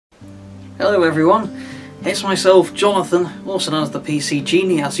Hello everyone, it's myself Jonathan, also known as the PC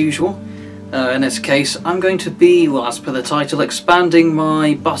Genie as usual. In this case I'm going to be, well as per the title, expanding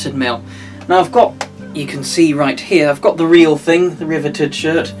my butted mail. Now I've got, you can see right here, I've got the real thing, the riveted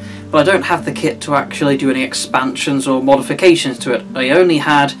shirt, but I don't have the kit to actually do any expansions or modifications to it. I only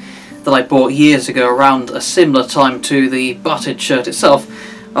had, that I bought years ago around a similar time to the butted shirt itself,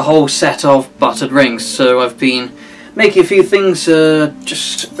 a whole set of butted rings, so I've been making a few things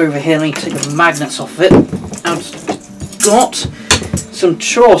just over here. Let me take the magnets off of it. I've got some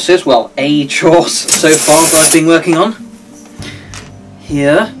choices, well, a choice so far that I've been working on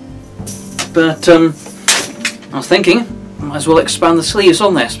here, but I was thinking I might as well expand the sleeves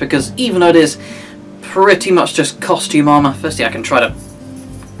on this, because even though it is pretty much just costume armour, firstly I can try to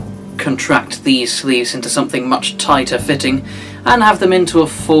contract these sleeves into something much tighter fitting and have them into a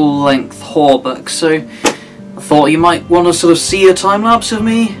full-length hauberk. So I thought you might want to sort of see a time-lapse of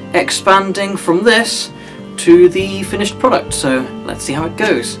me expanding from this to the finished product, so let's see how it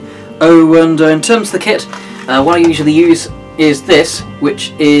goes. Oh, and in terms of the kit, what I usually use is this,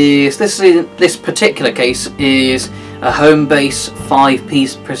 which is, in this particular case, is a home base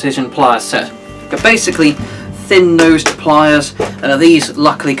 5-piece precision pliers set. But basically, thin-nosed pliers. These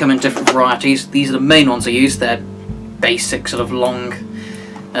luckily come in different varieties. These are the main ones I use. They're basic, sort of long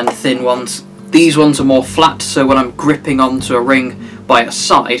and thin ones. These ones are more flat, so when I'm gripping onto a ring by its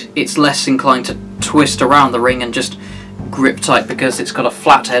side, it's less inclined to twist around the ring and just grip tight because it's got a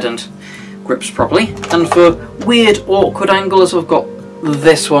flat head and grips properly. And for weird, awkward angles, I've got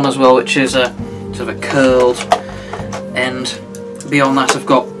this one as well, which is a sort of a curled end. Beyond that, I've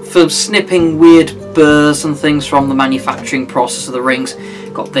got, for snipping weird burrs and things from the manufacturing process of the rings,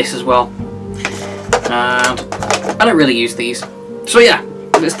 got this as well. And I don't really use these. So yeah,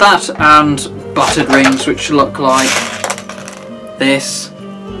 it's that and butted rings, which look like this.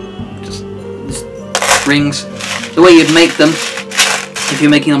 Just rings. The way you'd make them, if you're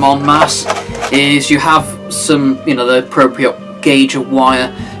making them en masse, is you have some, you know, the appropriate gauge of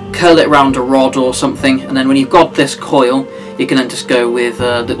wire, curl it around a rod or something, and then when you've got this coil, you can then just go with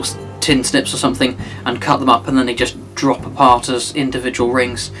little tin snips or something and cut them up, and then they just drop apart as individual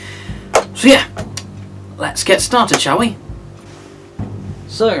rings. So yeah, let's get started, shall we?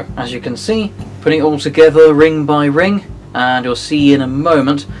 So, as you can see, putting it all together ring by ring, and you'll see in a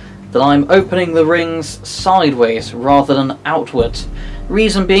moment that I'm opening the rings sideways rather than outwards.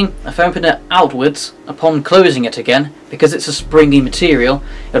 Reason being, if I open it outwards, upon closing it again, because it's a springy material,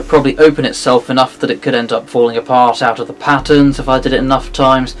 it would probably open itself enough that it could end up falling apart out of the patterns if I did it enough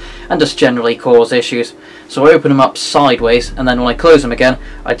times, and just generally cause issues. So I open them up sideways, and then when I close them again,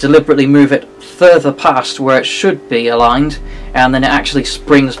 I deliberately move it further past where it should be aligned, and then it actually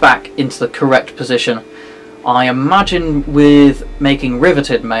springs back into the correct position. I imagine with making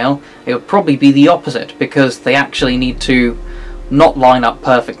riveted mail, it would probably be the opposite, because they actually need to not line up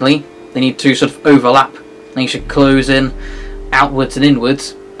perfectly, they need to sort of overlap. They should close in outwards and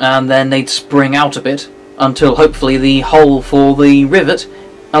inwards, and then they'd spring out a bit until hopefully the hole for the rivet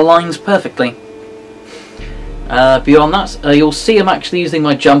aligns perfectly. Beyond that, you'll see I'm actually using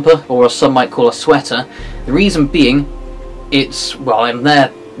my jumper, or as some might call a sweater. The reason being, it's, well, I'm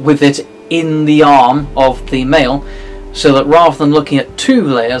there with it in the arm of the mail, so that rather than looking at two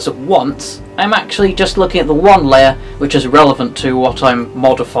layers at once, I'm actually just looking at the one layer which is relevant to what I'm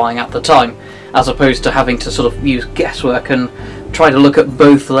modifying at the time, as opposed to having to sort of use guesswork and try to look at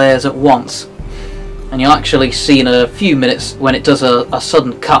both layers at once. And you'll actually see in a few minutes when it does a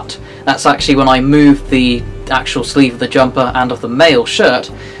sudden cut. That's actually when I move the actual sleeve of the jumper and of the mail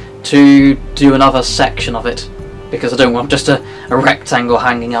shirt to do another section of it, because I don't want just a rectangle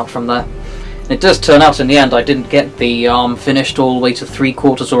hanging out from there. It does turn out in the end I didn't get the arm finished all the way to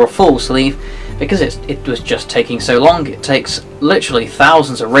 3/4 or a full sleeve, because it was just taking so long. It takes literally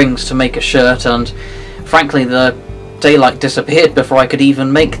thousands of rings to make a shirt, and frankly the daylight disappeared before I could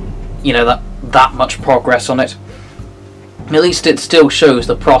even make, you know, that much progress on it. At least it still shows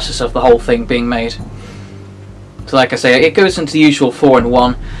the process of the whole thing being made. So like I say, it goes into the usual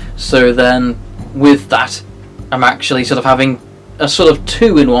 4-in-1, so then with that I'm actually sort of having a sort of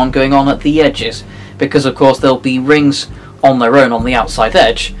 2-in-1 going on at the edges, because of course there'll be rings on their own on the outside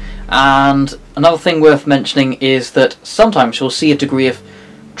edge. And another thing worth mentioning is that sometimes you'll see a degree of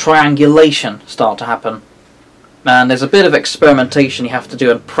triangulation start to happen, and there's a bit of experimentation you have to do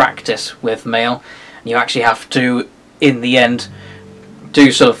and practice with mail. You actually have to, in the end,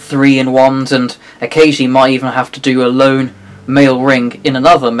 do sort of 3-in-1s, and occasionally might even have to do a lone mail ring in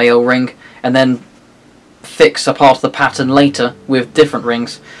another mail ring, and then fix a part of the pattern later with different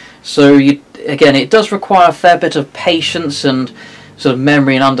rings. So again, it does require a fair bit of patience and sort of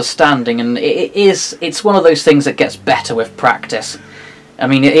memory and understanding, and it's one of those things that gets better with practice. I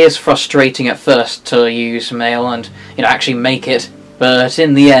mean, it is frustrating at first to use Maille and, you know, actually make it, but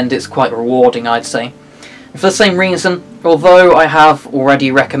in the end it's quite rewarding, I'd say. And for the same reason, although I have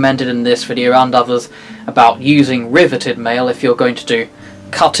already recommended in this video and others about using riveted Maille if you're going to do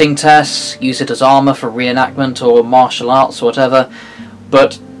cutting tests, use it as armour for reenactment or martial arts or whatever,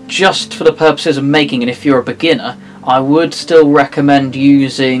 but just for the purposes of making it, if you're a beginner, I would still recommend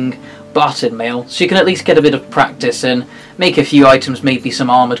using butted Maille, so you can at least get a bit of practice in, make a few items, maybe some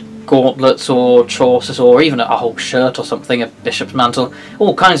armoured gauntlets or chaucers or even a whole shirt or something, a bishop's mantle,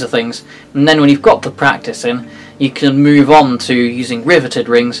 all kinds of things. And then when you've got the practice in, you can move on to using riveted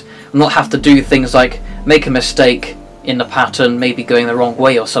rings and not have to do things like make a mistake in the pattern, maybe going the wrong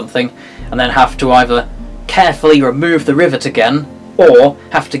way or something, and then have to either carefully remove the rivet again or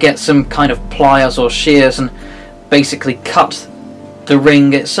have to get some kind of pliers or shears and basically cut the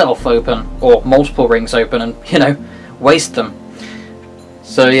ring itself open, or multiple rings open, and, you know, waste them.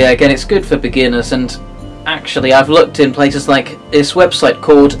 So yeah, again, it's good for beginners, and actually I've looked in places like this website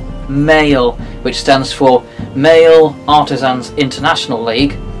called Maille, which stands for Maille Artisans International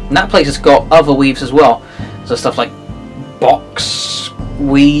League, and that place has got other weaves as well, so stuff like box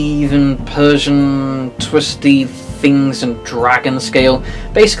weave and Persian twisty things and dragon scale,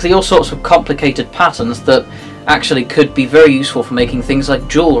 basically all sorts of complicated patterns that actually could be very useful for making things like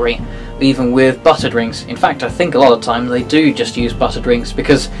jewellery, even with butted rings. In fact, I think a lot of times they do just use butted rings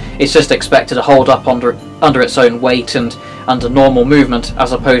because it's just expected to hold up under its own weight and under normal movement,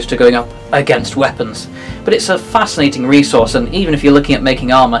 as opposed to going up against weapons. But it's a fascinating resource, and even if you're looking at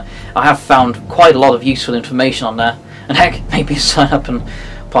making armour, I have found quite a lot of useful information on there. And heck, maybe sign up and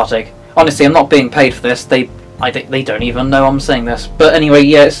partake. Honestly, I'm not being paid for this. They don't even know I'm saying this. But anyway,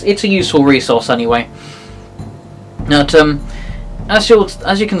 yeah, it's a useful resource anyway. Now, as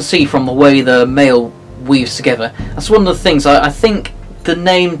you can see from the way the Maille weaves together, that's one of the things. I think the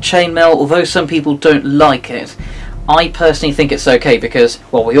name Chainmail, although some people don't like it, I personally think it's okay because,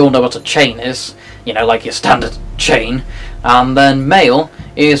 well, we all know what a chain is, you know, like your standard chain, and then Maille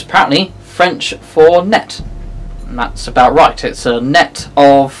is apparently French for net. And that's about right. It's a net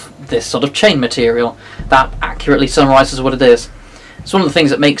of this sort of chain material. That accurately summarises what it is. It's one of the things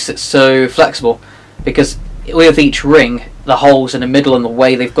that makes it so flexible, because with each ring, the holes in the middle and the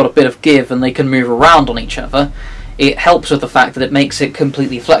way they've got a bit of give and they can move around on each other, it helps with the fact that it makes it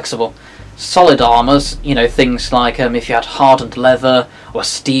completely flexible. Solid armours, you know, things like if you had hardened leather or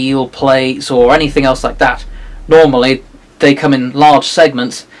steel plates or anything else like that, normally they come in large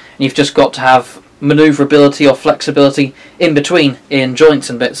segments and you've just got to have manoeuvrability or flexibility in between in joints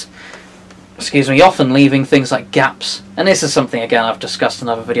and bits. Excuse me, often leaving things like gaps. And this is something, again, I've discussed in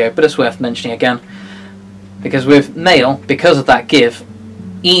another video, but it's worth mentioning again. Because with Maille, because of that give,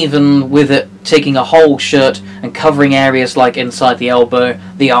 even with it taking a whole shirt and covering areas like inside the elbow,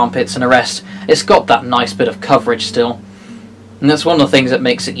 the armpits and the rest, it's got that nice bit of coverage still. And that's one of the things that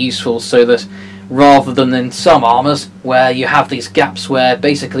makes it useful, so that rather than in some armours where you have these gaps where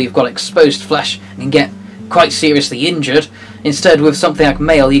basically you've got exposed flesh and can get quite seriously injured, instead with something like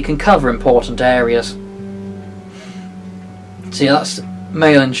Maille you can cover important areas. So yeah, that's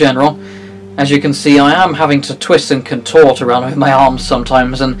Maille in general. As you can see, I am having to twist and contort around with my arms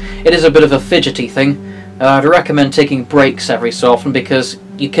sometimes, and it is a bit of a fidgety thing. I'd recommend taking breaks every so often, because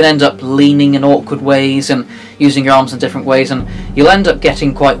you can end up leaning in awkward ways and using your arms in different ways, and you'll end up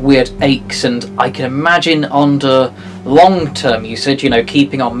getting quite weird aches. And I can imagine under long-term usage, you know,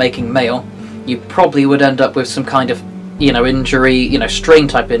 keeping on making Maille, you probably would end up with some kind of, you know, injury, you know, strain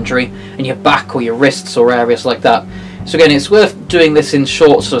type injury in your back or your wrists or areas like that. So again, it's worth doing this in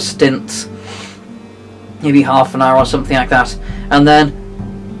short sort of stints, maybe half an hour or something like that, and then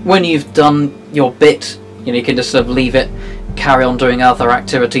when you've done your bit, you know, you can just sort of leave it, carry on doing other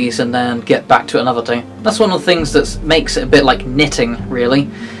activities, and then get back to it another day. That's one of the things that makes it a bit like knitting, really.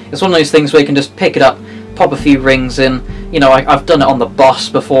 It's one of those things where you can just pick it up, pop a few rings in. You know, I've done it on the bus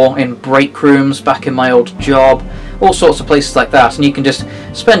before, in break rooms, back in my old job, all sorts of places like that, and you can just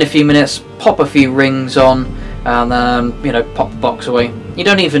spend a few minutes, pop a few rings on, and then, you know, pop the box away. You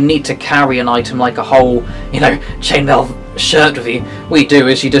don't even need to carry an item like a whole, you know, chainmail shirt with you. What you do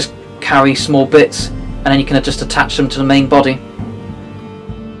is you just carry small bits, and then you can just attach them to the main body.